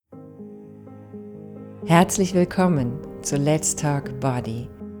Herzlich willkommen zu Let's Talk Body,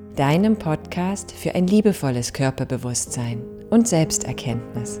 deinem Podcast für ein liebevolles Körperbewusstsein und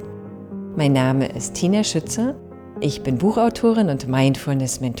Selbsterkenntnis. Mein Name ist Tina Schützer, ich bin Buchautorin und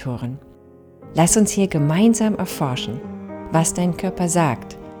Mindfulness-Mentorin. Lass uns hier gemeinsam erforschen, was dein Körper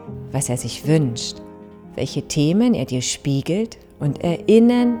sagt, was er sich wünscht, welche Themen er dir spiegelt und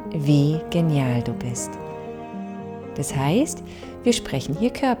erinnern, wie genial du bist. Das heißt, wir sprechen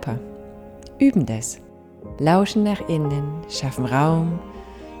hier Körper, üben das. Lauschen nach innen, schaffen Raum,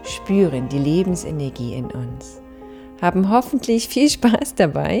 spüren die Lebensenergie in uns, haben hoffentlich viel Spaß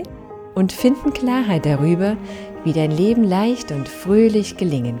dabei und finden Klarheit darüber, wie dein Leben leicht und fröhlich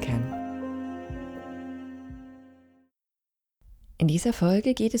gelingen kann. In dieser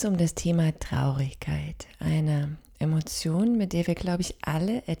Folge geht es um das Thema Traurigkeit, eine Emotion, mit der wir, glaube ich,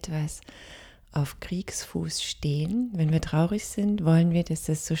 alle etwas auf Kriegsfuß stehen. Wenn wir traurig sind, wollen wir, dass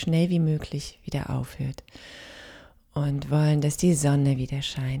das so schnell wie möglich wieder aufhört und wollen, dass die Sonne wieder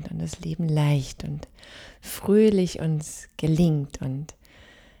scheint und das Leben leicht und fröhlich uns gelingt. Und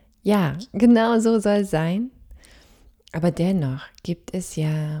ja, genau so soll es sein. Aber dennoch gibt es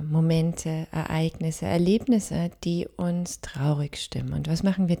ja Momente, Ereignisse, Erlebnisse, die uns traurig stimmen. Und was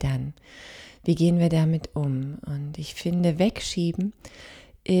machen wir dann? Wie gehen wir damit um? Und ich finde, wegschieben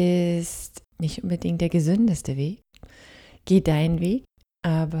ist nicht unbedingt der gesündeste Weg. Geh deinen Weg,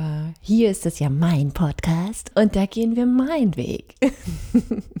 aber hier ist es ja mein Podcast und da gehen wir meinen Weg,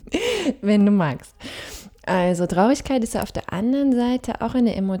 wenn du magst. Also Traurigkeit ist auf der anderen Seite auch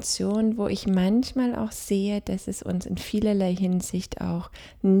eine Emotion, wo ich manchmal auch sehe, dass es uns in vielerlei Hinsicht auch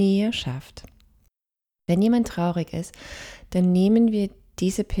Nähe schafft. Wenn jemand traurig ist, dann nehmen wir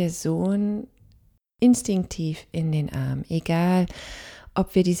diese Person instinktiv in den Arm, egal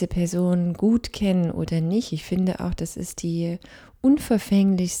ob wir diese Person gut kennen oder nicht. Ich finde auch, das ist die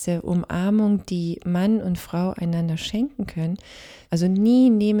unverfänglichste Umarmung, die Mann und Frau einander schenken können. Also nie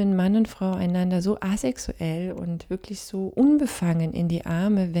nehmen Mann und Frau einander so asexuell und wirklich so unbefangen in die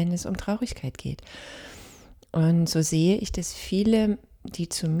Arme, wenn es um Traurigkeit geht. Und so sehe ich, dass viele, die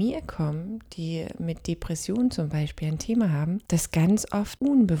zu mir kommen, die mit Depressionen zum Beispiel ein Thema haben, das ganz oft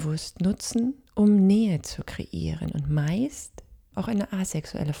unbewusst nutzen, um Nähe zu kreieren und meist auch eine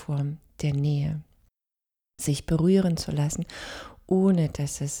asexuelle Form der Nähe, sich berühren zu lassen, ohne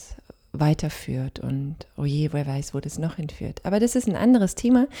dass es weiterführt und oh je, wer weiß, wo das noch hinführt. Aber das ist ein anderes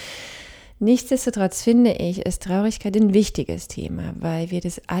Thema. Nichtsdestotrotz finde ich, ist Traurigkeit ein wichtiges Thema, weil wir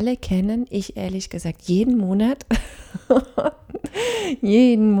das alle kennen. Ich ehrlich gesagt jeden Monat,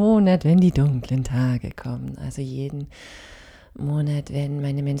 wenn die dunklen Tage kommen, also jeden Monat, wenn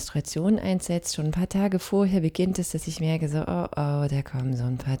meine Menstruation einsetzt, schon ein paar Tage vorher beginnt es, dass ich merke, so, oh, da kommen so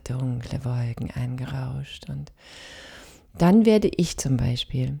ein paar dunkle Wolken angerauscht. Und dann werde ich zum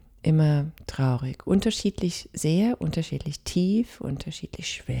Beispiel immer traurig. Unterschiedlich sehr, unterschiedlich tief, unterschiedlich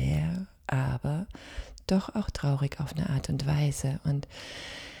schwer, aber doch auch traurig auf eine Art und Weise. Und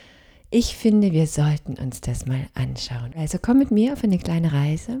ich finde, wir sollten uns das mal anschauen. Also komm mit mir auf eine kleine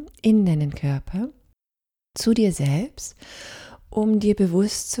Reise in deinen Körper, zu dir selbst, um dir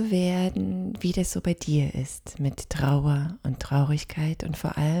bewusst zu werden, wie das so bei dir ist mit Trauer und Traurigkeit und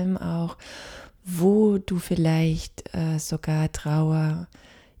vor allem auch, wo du vielleicht sogar Trauer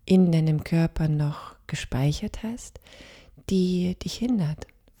in deinem Körper noch gespeichert hast, die dich hindert,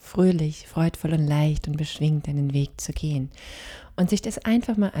 fröhlich, freudvoll und leicht und beschwingt deinen Weg zu gehen und sich das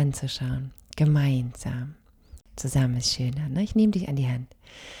einfach mal anzuschauen, gemeinsam. Zusammen ist schöner, ne? Ich nehme dich an die Hand.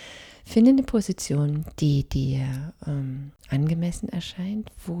 Finde eine Position, die dir angemessen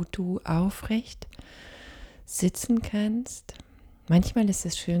erscheint, wo du aufrecht sitzen kannst. Manchmal ist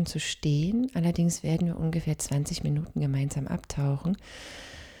es schön zu stehen, allerdings werden wir ungefähr 20 Minuten gemeinsam abtauchen.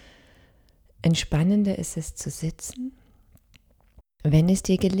 Entspannender ist es zu sitzen. Wenn es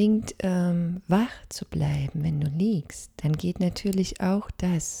dir gelingt, wach zu bleiben, wenn du liegst, dann geht natürlich auch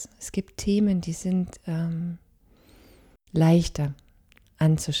das. Es gibt Themen, die sind leichter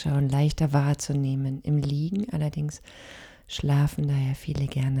anzuschauen, leichter wahrzunehmen im Liegen, allerdings schlafen daher viele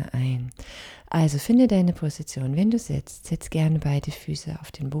gerne ein. Also finde deine Position. Wenn du sitzt, setz gerne beide Füße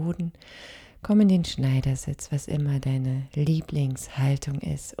auf den Boden, komm in den Schneidersitz, was immer deine Lieblingshaltung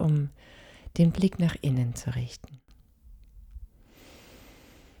ist, um den Blick nach innen zu richten.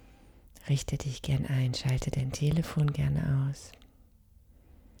 Richte dich gern ein, schalte dein Telefon gerne aus.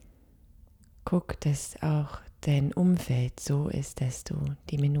 Guck, dass auch dein Umfeld so ist, dass du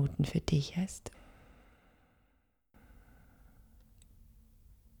die Minuten für dich hast.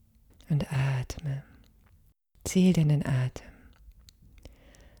 Und atme. Zähl deinen Atem.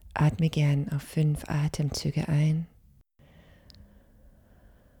 Atme gern auf 5 Atemzüge ein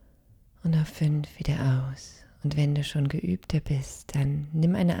Und auf 5 wieder aus. Und wenn du schon geübter bist, dann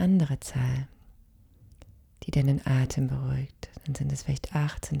nimm eine andere Zahl, die deinen Atem beruhigt. Dann sind es vielleicht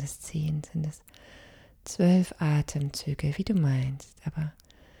 8, sind es 10, sind es 12 Atemzüge, wie du meinst. Aber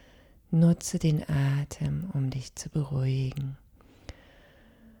nutze den Atem, um dich zu beruhigen,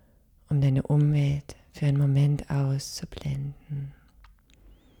 um deine Umwelt für einen Moment auszublenden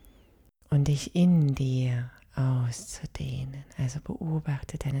und dich in dir auszudehnen. Also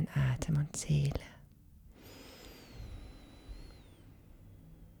beobachte deinen Atem und zähle.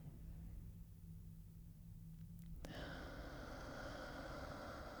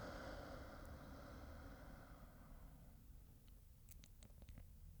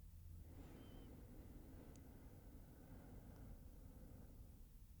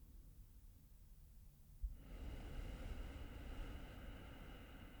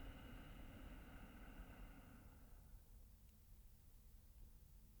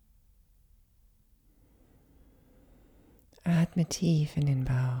 Atme tief in den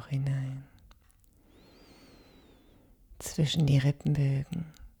Bauch hinein, zwischen die Rippenbögen,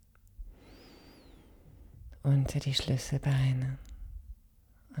 unter die Schlüsselbeine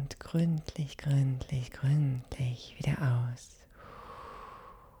und gründlich, gründlich, gründlich wieder aus.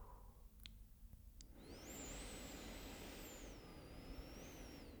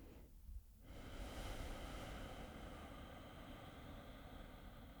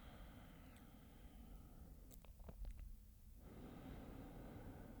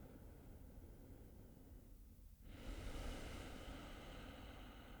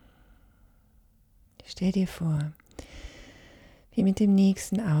 Stell dir vor, wie mit dem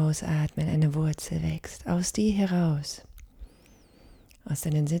nächsten Ausatmen eine Wurzel wächst, aus dir heraus, aus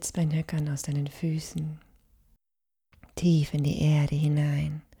deinen Sitzbeinhöckern, aus deinen Füßen, tief in die Erde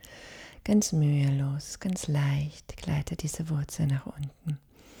hinein. Ganz mühelos, ganz leicht gleitet diese Wurzel nach unten,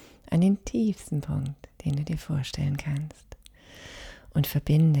 an den tiefsten Punkt, den du dir vorstellen kannst, und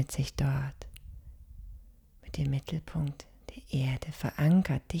verbindet sich dort mit dem Mittelpunkt der Erde,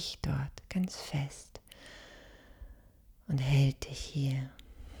 verankert dich dort ganz fest und hält dich hier.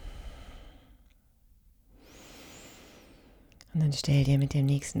 Und dann stell dir mit dem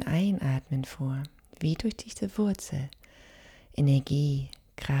nächsten Einatmen vor, wie durch diese Wurzel Energie,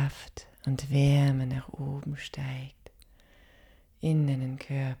 Kraft und Wärme nach oben steigt, in deinen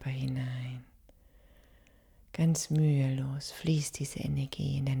Körper hinein. Ganz mühelos fließt diese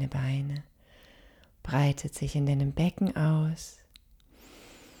Energie in deine Beine, breitet sich in deinem Becken aus,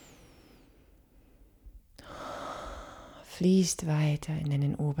 fließt weiter in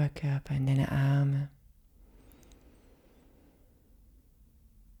deinen Oberkörper, in deine Arme,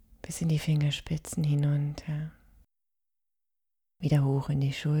 bis in die Fingerspitzen hinunter, wieder hoch in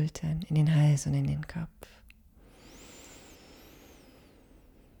die Schultern, in den Hals und in den Kopf.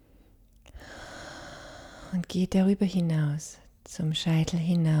 Und geht darüber hinaus, zum Scheitel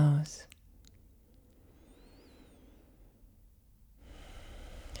hinaus,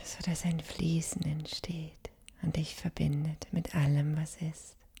 sodass ein Fließen entsteht und dich verbindet mit allem, was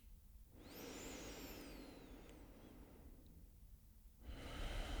ist.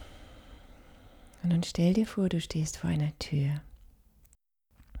 Und nun stell dir vor, du stehst vor einer Tür,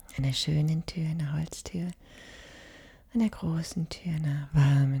 einer schönen Tür, einer Holztür, einer großen Tür, einer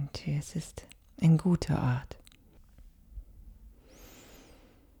warmen Tür. Es ist ein guter Ort.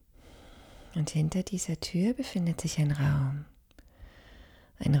 Und hinter dieser Tür befindet sich ein Raum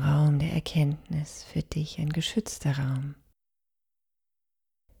der Erkenntnis für dich, ein geschützter Raum,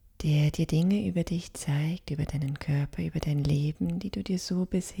 der dir Dinge über dich zeigt, über deinen Körper, über dein Leben, die du dir so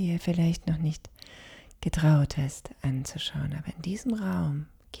bisher vielleicht noch nicht getraut hast anzuschauen. Aber in diesem Raum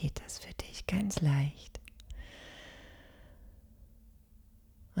geht das für dich ganz leicht.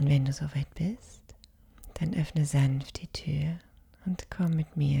 Und wenn du soweit bist, dann öffne sanft die Tür und komm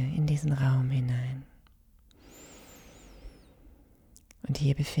mit mir in diesen Raum hinein. Und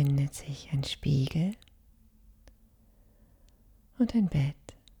hier befindet sich ein Spiegel und ein Bett,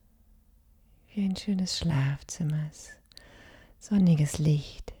 wie ein schönes Schlafzimmer. Sonniges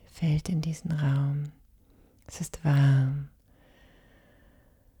Licht fällt in diesen Raum. Es ist warm.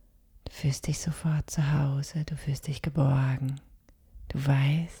 Du fühlst dich sofort zu Hause, du fühlst dich geborgen. Du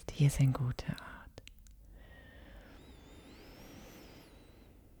weißt, hier ist ein guter Ort.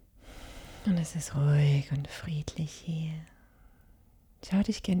 Und es ist ruhig und friedlich hier. Schau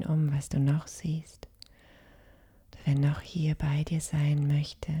dich gern um, was du noch siehst. Oder wer noch hier bei dir sein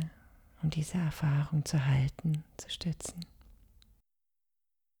möchte, um diese Erfahrung zu halten, zu stützen.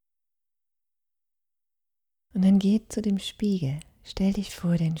 Und dann geh zu dem Spiegel. Stell dich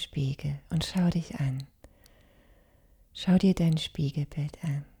vor den Spiegel und schau dich an. Schau dir dein Spiegelbild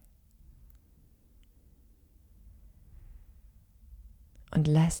an. Und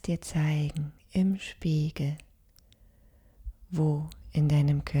lass dir zeigen im Spiegel, wo in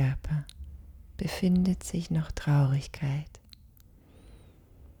deinem Körper befindet sich noch Traurigkeit.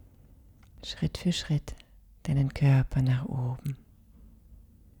 Schritt für Schritt deinen Körper nach oben.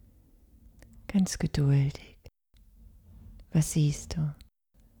 Ganz geduldig. Was siehst du?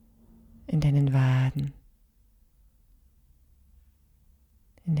 In deinen Waden,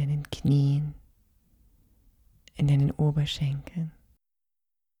 in deinen Knien, in deinen Oberschenkeln,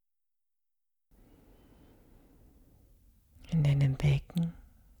 in deinem Becken,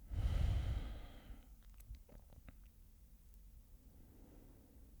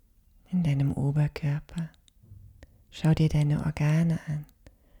 in deinem Oberkörper. Schau dir deine Organe an,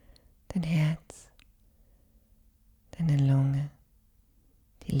 dein Herz, deine Lunge,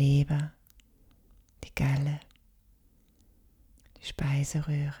 die Leber, die Galle, die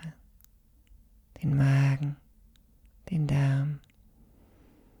Speiseröhre, den Magen, den Darm,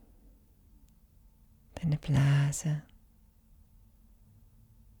 deine Blase,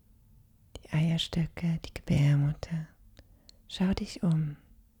 die Eierstöcke, die Gebärmutter. Schau dich um.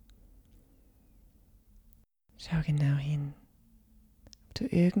 Schau genau hin, ob du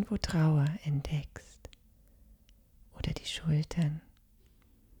irgendwo Trauer entdeckst oder die Schultern.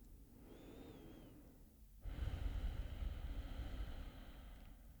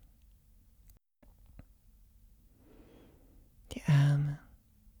 Die Arme,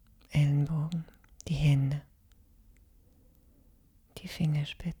 Ellenbogen, die Hände, die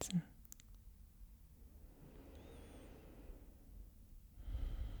Fingerspitzen.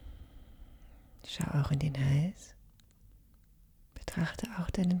 Schau auch in den Hals. Betrachte auch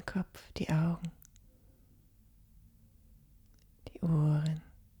deinen Kopf, die Augen, die Ohren,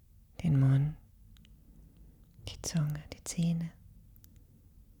 den Mund, die Zunge, die Zähne.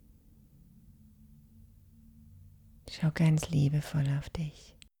 Schau ganz liebevoll auf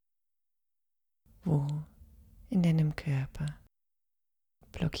dich. Wo in deinem Körper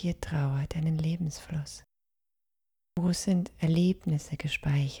blockiert Trauer deinen Lebensfluss? Wo sind Erlebnisse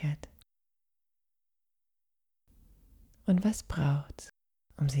gespeichert? Und was braucht's,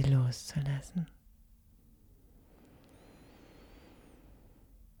 um sie loszulassen?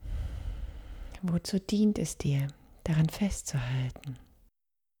 Wozu dient es dir, daran festzuhalten?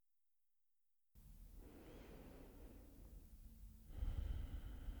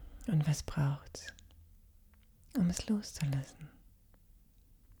 Und was braucht's, um es loszulassen?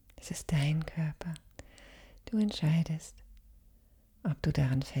 Es ist dein Körper. Du entscheidest, ob du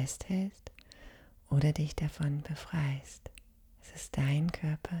daran festhältst oder dich davon befreist. Es ist dein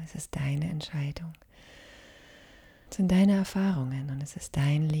Körper, es ist deine Entscheidung. Es sind deine Erfahrungen und es ist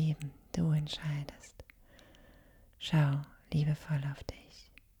dein Leben. Du entscheidest. Schau liebevoll auf dich.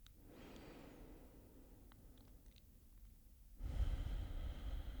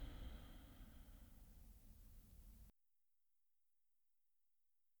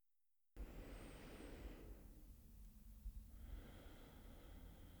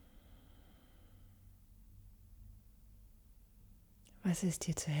 Was ist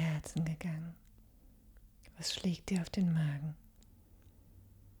dir zu Herzen gegangen? Was schlägt dir auf den Magen?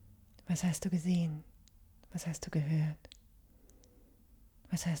 Was hast du gesehen? Was hast du gehört?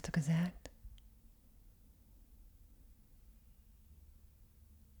 Was hast du gesagt?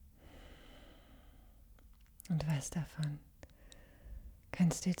 Und was davon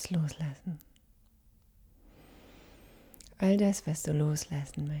kannst du jetzt loslassen? All das, was du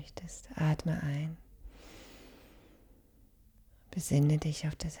loslassen möchtest, atme ein. Besinne dich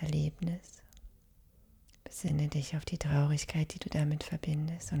auf das Erlebnis. Besinne dich auf die Traurigkeit, die du damit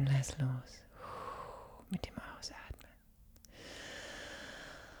verbindest, und lass los. Mit dem Ausatmen.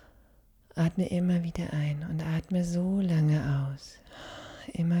 Atme immer wieder ein und atme so lange aus.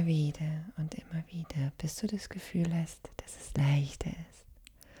 Immer wieder und immer wieder, bis du das Gefühl hast, dass es leichter ist.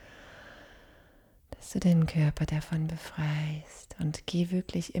 Dass du deinen Körper davon befreist, und geh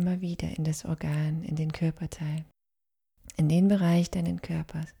wirklich immer wieder in das Organ, in den Körperteil, in den Bereich deines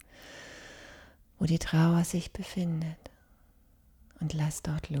Körpers, wo die Trauer sich befindet, und lass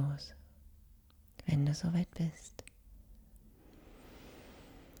dort los, wenn du soweit bist.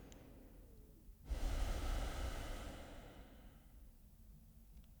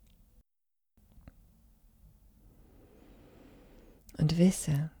 Und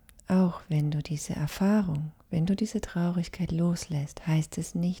wisse, auch wenn du diese Erfahrung, wenn du diese Traurigkeit loslässt, heißt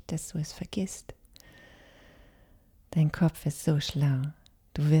es nicht, dass du es vergisst. Dein Kopf ist so schlau,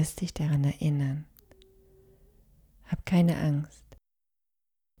 du wirst dich daran erinnern. Hab keine Angst,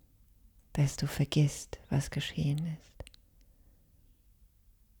 dass du vergisst, was geschehen ist.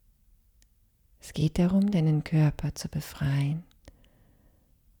 Es geht darum, deinen Körper zu befreien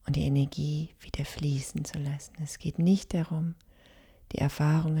und die Energie wieder fließen zu lassen. Es geht nicht darum, die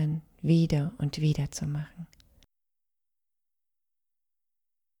Erfahrungen wieder und wieder zu machen.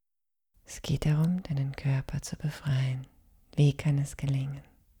 Es geht darum, deinen Körper zu befreien. Wie kann es gelingen?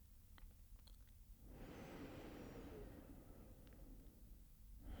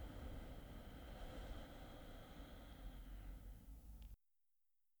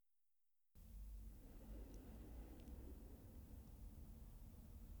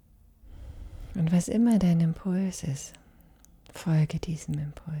 Und was immer dein Impuls ist, folge diesem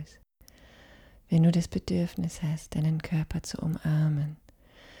Impuls. Wenn du das Bedürfnis hast, deinen Körper zu umarmen,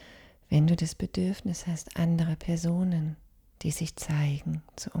 wenn du das Bedürfnis hast, andere Personen, die sich zeigen,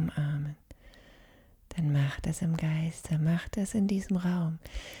 zu umarmen, dann mach das im Geiste, mach das in diesem Raum.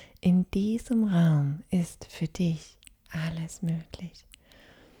 In diesem Raum ist für dich alles möglich,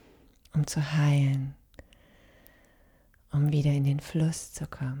 um zu heilen, um wieder in den Fluss zu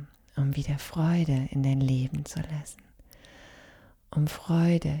kommen, um wieder Freude in dein Leben zu lassen, um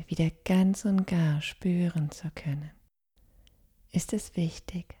Freude wieder ganz und gar spüren zu können. Ist es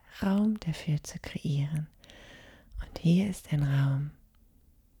wichtig, Raum dafür zu kreieren. Und hier ist ein Raum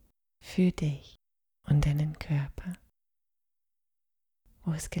für dich und deinen Körper,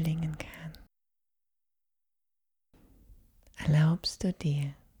 wo es gelingen kann. Erlaubst du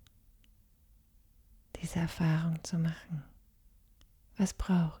dir, diese Erfahrung zu machen? Was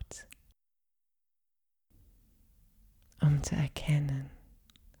braucht's, um zu erkennen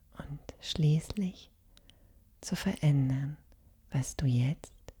und schließlich zu verändern, was du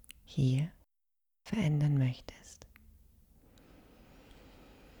jetzt hier verändern möchtest?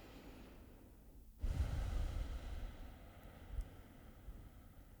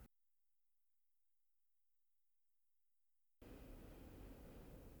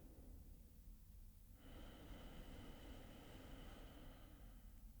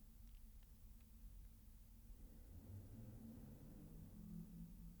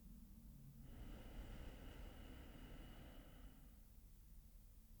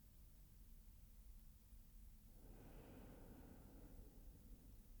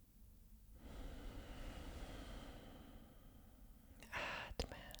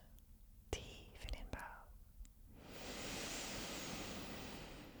 Atme tief in den Bauch.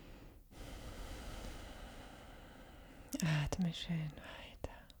 Atme schön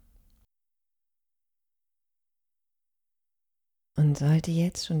weiter. Und sollte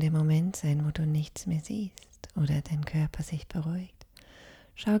jetzt schon der Moment sein, wo du nichts mehr siehst oder dein Körper sich beruhigt,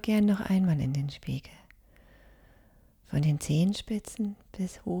 schau gern noch einmal in den Spiegel. Von den Zehenspitzen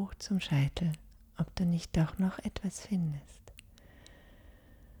bis hoch zum Scheitel, ob du nicht doch noch etwas findest,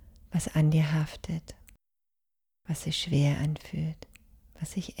 was an dir haftet, was sich schwer anfühlt,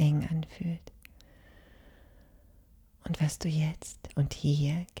 was sich eng anfühlt und was du jetzt und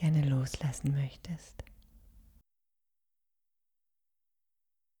hier gerne loslassen möchtest.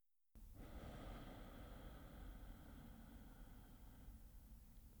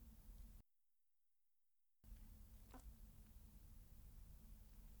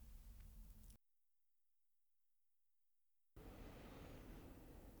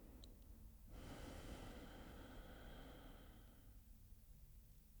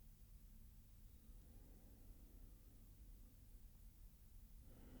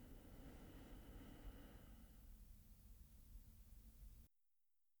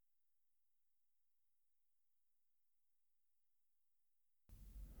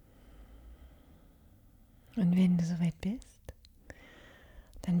 Und wenn du soweit bist,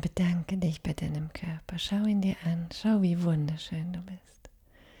 dann bedanke dich bei deinem Körper. Schau ihn dir an, schau, wie wunderschön du bist,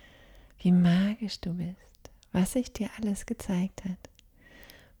 wie magisch du bist, was sich dir alles gezeigt hat,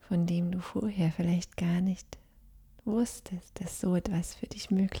 von dem du vorher vielleicht gar nicht wusstest, dass so etwas für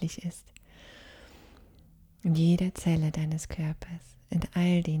dich möglich ist. In jeder Zelle deines Körpers, in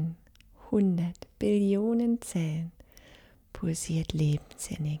all den 100 Billionen Zellen pulsiert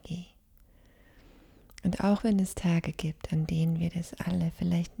Lebensenergie. Und auch wenn es Tage gibt, an denen wir das alle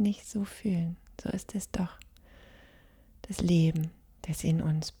vielleicht nicht so fühlen, so ist es doch das Leben, das in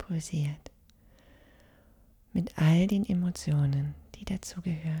uns pulsiert. Mit all den Emotionen, die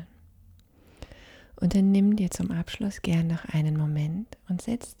dazugehören. Und dann nimm dir zum Abschluss gern noch einen Moment und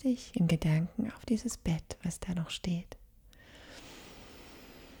setz dich in Gedanken auf dieses Bett, was da noch steht.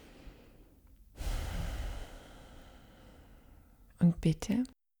 Und bitte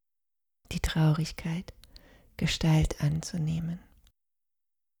die Traurigkeit, Gestalt anzunehmen.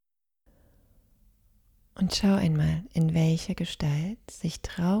 Und schau einmal, in welcher Gestalt sich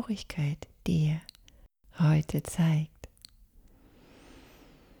Traurigkeit dir heute zeigt.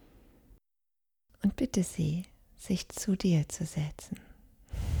 Und bitte sie, sich zu dir zu setzen.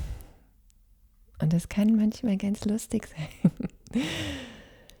 Und das kann manchmal ganz lustig sein.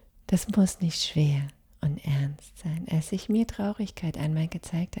 Das muss nicht schwer und ernst sein. Als sich mir Traurigkeit einmal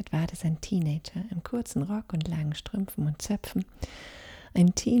gezeigt hat, war das ein Teenager im kurzen Rock und langen Strümpfen und Zöpfen.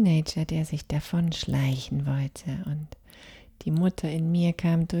 Ein Teenager, der sich davon schleichen wollte. Und die Mutter in mir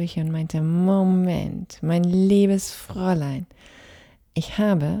kam durch und meinte, Moment, mein liebes Fräulein, ich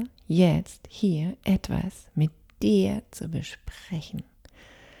habe jetzt hier etwas mit dir zu besprechen.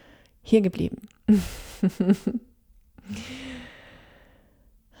 Hier geblieben.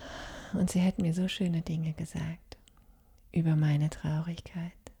 Und sie hat mir so schöne Dinge gesagt über meine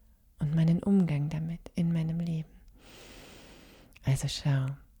Traurigkeit und meinen Umgang damit in meinem Leben. Also schau,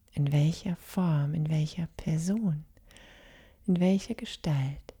 in welcher Form, in welcher Person, in welcher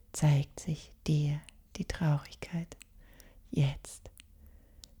Gestalt zeigt sich dir die Traurigkeit jetzt.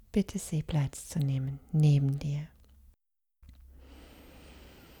 Bitte sie Platz zu nehmen neben dir.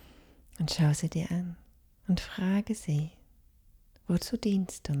 Und schau sie dir an und frage sie, wozu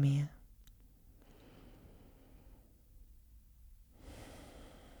dienst du mir?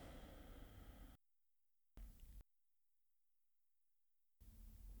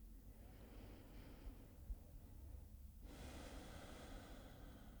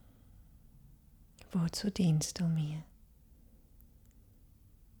 Wozu dienst du mir?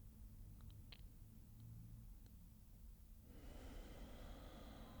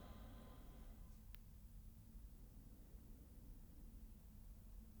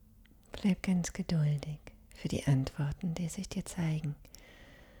 Bleib ganz geduldig für die Antworten, die sich dir zeigen,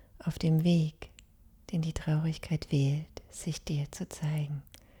 auf dem Weg, den die Traurigkeit wählt, sich dir zu zeigen.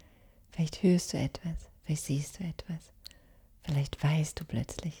 Vielleicht hörst du etwas, vielleicht siehst du etwas, vielleicht weißt du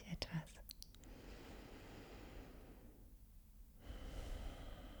plötzlich etwas.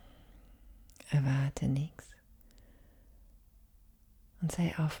 Erwarte nichts und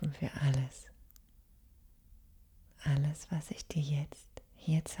sei offen für alles. Alles, was sich dir jetzt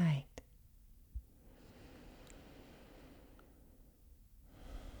hier zeigt.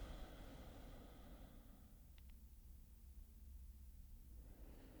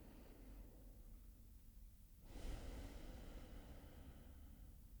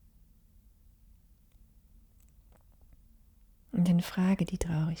 Und dann frage die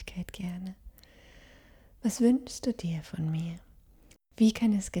Traurigkeit gerne, was wünschst du dir von mir? Wie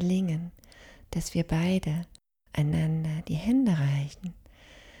kann es gelingen, dass wir beide einander die Hände reichen,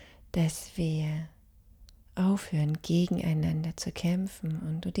 dass wir aufhören, gegeneinander zu kämpfen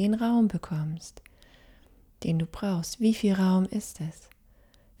und du den Raum bekommst, den du brauchst? Wie viel Raum ist es?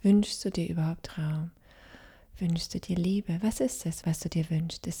 Wünschst du dir überhaupt Raum? Wünschst du dir Liebe? Was ist es, was du dir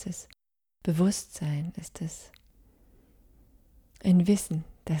wünschst? Ist es Bewusstsein? Ist es ein Wissen,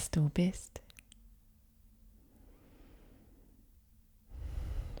 dass du bist?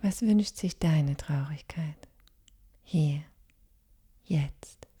 Was wünscht sich deine Traurigkeit hier,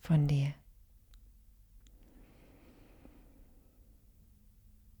 jetzt von dir?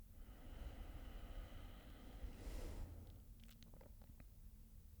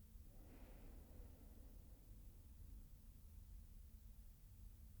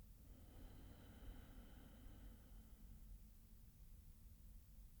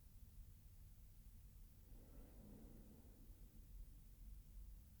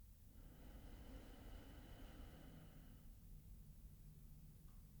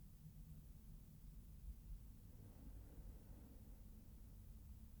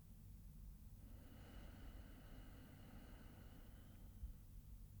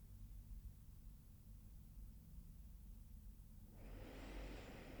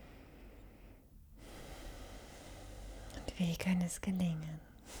 Wie kann es gelingen?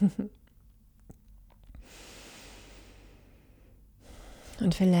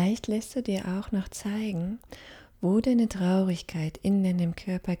 Und vielleicht lässt du dir auch noch zeigen, wo deine Traurigkeit in deinem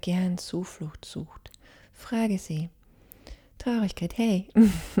Körper gern Zuflucht sucht. Frage sie, Traurigkeit, hey,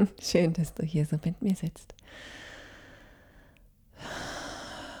 schön, dass du hier so mit mir sitzt.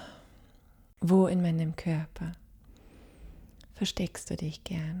 Wo in meinem Körper versteckst du dich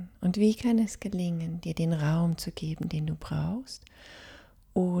gern? Und wie kann es gelingen, dir den Raum zu geben, den du brauchst,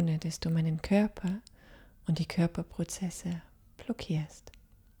 ohne dass du meinen Körper und die Körperprozesse blockierst?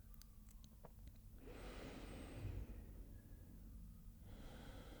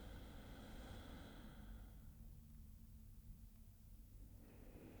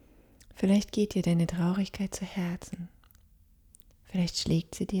 Vielleicht geht dir deine Traurigkeit zu Herzen. Vielleicht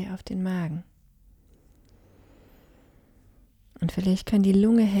schlägt sie dir auf den Magen. Und vielleicht kann die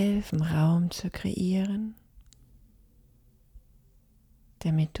Lunge helfen, Raum zu kreieren,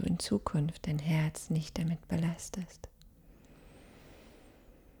 damit du in Zukunft dein Herz nicht damit belastest.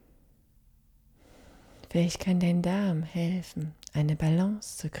 Vielleicht kann dein Darm helfen, eine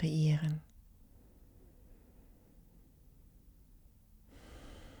Balance zu kreieren.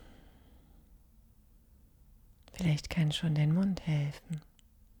 Vielleicht kann schon dein Mund helfen,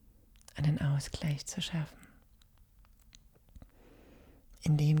 einen Ausgleich zu schaffen,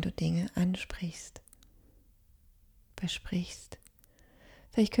 indem du Dinge ansprichst, besprichst.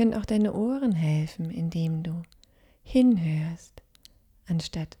 Vielleicht können auch deine Ohren helfen, indem du hinhörst,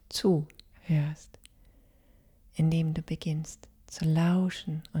 anstatt zuhörst, indem du beginnst zu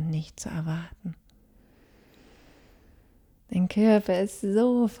lauschen und nicht zu erwarten. Dein Körper ist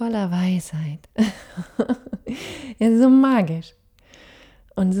so voller Weisheit, er ist so magisch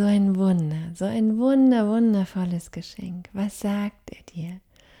und so ein Wunder, so ein wundervolles Geschenk. Was sagt er dir?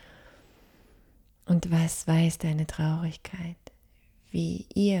 Und was weiß deine Traurigkeit? Wie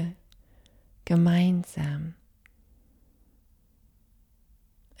ihr gemeinsam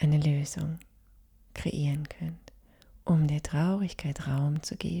eine Lösung kreieren könnt, um der Traurigkeit Raum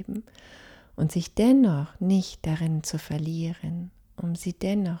zu geben und sich dennoch nicht darin zu verlieren, um sie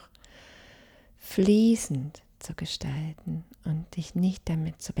dennoch fließend zu gestalten und dich nicht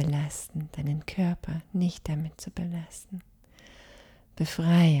damit zu belasten, deinen Körper nicht damit zu belasten.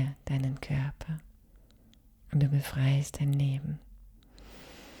 Befreie deinen Körper und du befreist dein Leben.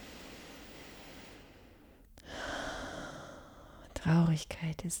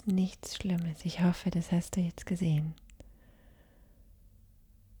 Traurigkeit ist nichts Schlimmes. Ich hoffe, das hast du jetzt gesehen.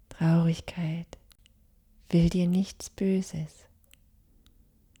 Traurigkeit will dir nichts Böses.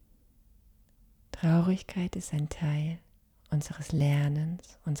 Traurigkeit ist ein Teil unseres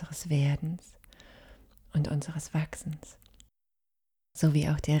Lernens, unseres Werdens und unseres Wachsens. So wie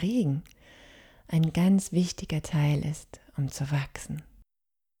auch der Regen ein ganz wichtiger Teil ist, um zu wachsen.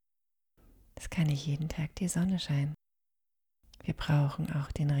 Es kann nicht jeden Tag die Sonne scheinen. Wir brauchen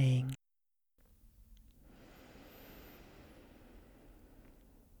auch den Regen.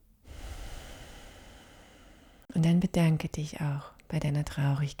 Und dann bedanke dich auch bei deiner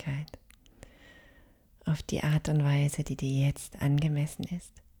Traurigkeit auf die Art und Weise, die dir jetzt angemessen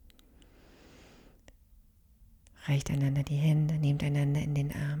ist. Reicht einander die Hände, nehmt einander in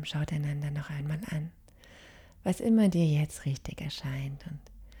den Arm, schaut einander noch einmal an, was immer dir jetzt richtig erscheint und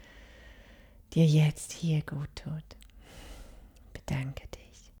dir jetzt hier gut tut. Bedanke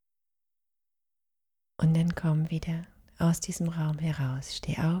dich. Und dann komm wieder aus diesem Raum heraus.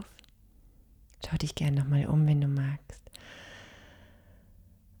 Steh auf. Schau dich gern nochmal um, wenn du magst.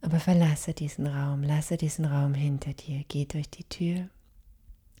 Aber verlasse diesen Raum. Lasse diesen Raum hinter dir. Geh durch die Tür.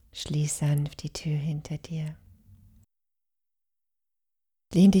 Schließ sanft die Tür hinter dir.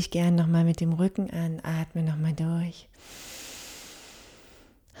 Lehn dich gern nochmal mit dem Rücken an. Atme nochmal durch.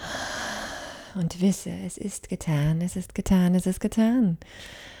 Und wisse, es ist getan, es ist getan, es ist getan.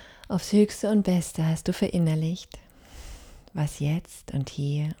 Aufs Höchste und Beste hast du verinnerlicht, was jetzt und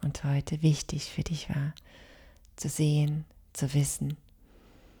hier und heute wichtig für dich war. Zu sehen, zu wissen,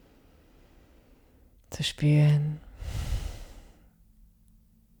 zu spüren.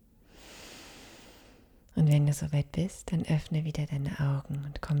 Und wenn du soweit bist, dann öffne wieder deine Augen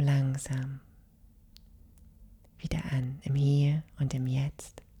und komm langsam wieder an, im Hier und im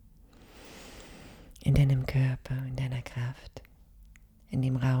Jetzt. In deinem Körper, in deiner Kraft, in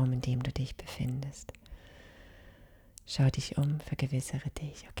dem Raum, in dem du dich befindest. Schau dich um, vergewissere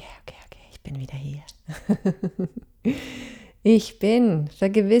dich. Okay, ich bin wieder hier. Ich bin,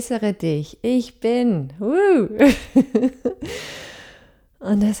 vergewissere dich, ich bin.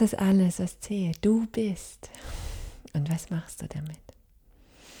 Und das ist alles, was zählt. Du bist. Und was machst du damit?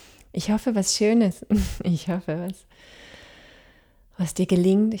 Ich hoffe, was Schönes. Ich hoffe, was dir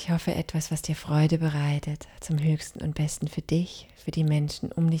gelingt. Ich hoffe, etwas, was dir Freude bereitet, zum Höchsten und Besten für dich, für die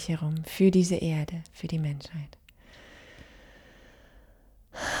Menschen um dich herum, für diese Erde, für die Menschheit.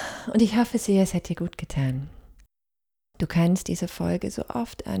 Und ich hoffe sehr, es hat dir gut getan. Du kannst diese Folge so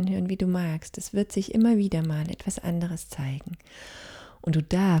oft anhören, wie du magst. Es wird sich immer wieder mal etwas anderes zeigen. Und du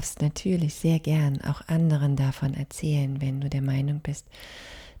darfst natürlich sehr gern auch anderen davon erzählen, wenn du der Meinung bist,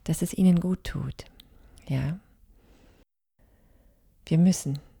 dass es ihnen gut tut. Ja? Wir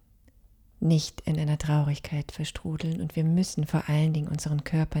müssen nicht in einer Traurigkeit verstrudeln und wir müssen vor allen Dingen unseren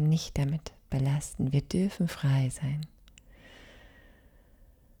Körper nicht damit belasten. Wir dürfen frei sein.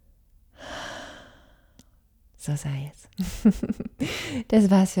 So sei es. Das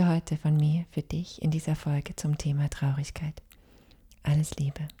war's für heute von mir, für dich in dieser Folge zum Thema Traurigkeit. Alles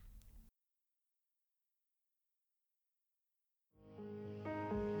Liebe.